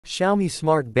Xiaomi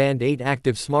Smart Band 8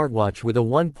 active smartwatch with a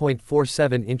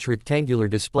 1.47-inch rectangular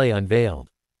display unveiled.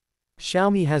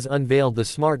 Xiaomi has unveiled the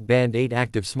Smart Band 8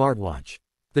 active smartwatch.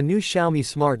 The new Xiaomi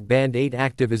Smart Band 8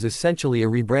 active is essentially a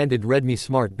rebranded Redmi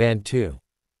Smart Band 2.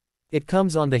 It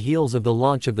comes on the heels of the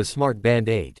launch of the Smart Band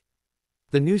 8.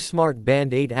 The new Smart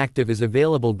Band 8 active is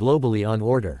available globally on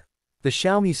order. The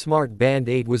Xiaomi Smart Band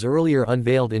 8 was earlier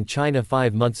unveiled in China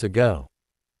 5 months ago.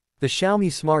 The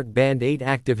Xiaomi Smart Band 8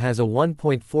 active has a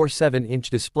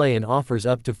 1.47-inch display and offers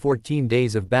up to 14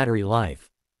 days of battery life.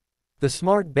 The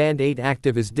Smart Band 8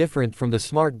 active is different from the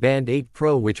Smart Band 8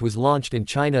 Pro, which was launched in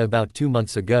China about 2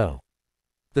 months ago.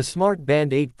 The Smart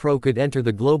Band 8 Pro could enter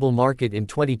the global market in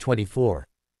 2024.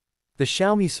 The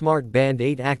Xiaomi Smart Band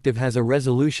 8 active has a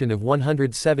resolution of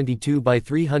 172 by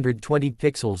 320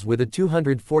 pixels with a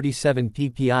 247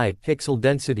 ppi pixel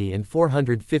density and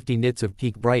 450 nits of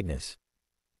peak brightness.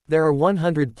 There are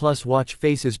 100+ watch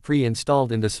faces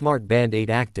pre-installed in the Smart Band 8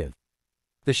 active.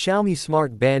 The Xiaomi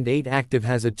Smart Band 8 active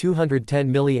has a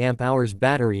 210 mAh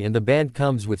battery, and the band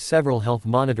comes with several health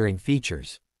monitoring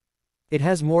features. It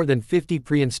has more than 50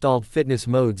 pre-installed fitness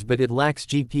modes, but it lacks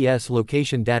GPS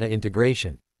location data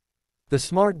integration. The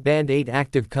Smart Band 8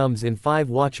 active comes in 5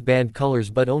 watch band colors,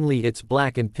 but only its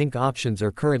black and pink options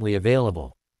are currently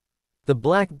available. The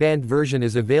black band version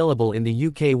is available in the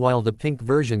UK, while the pink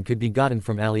version could be gotten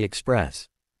from AliExpress.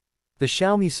 The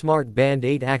Xiaomi Smart Band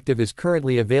 8 active is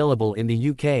currently available in the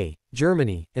UK,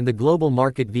 Germany, and the global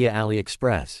market via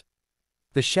AliExpress.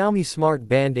 The Xiaomi Smart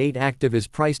Band 8 active is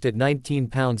priced at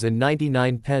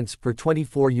 £19.99 per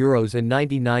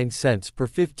 €24.99 per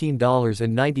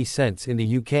 $15.90 in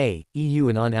the UK, EU,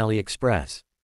 and on AliExpress.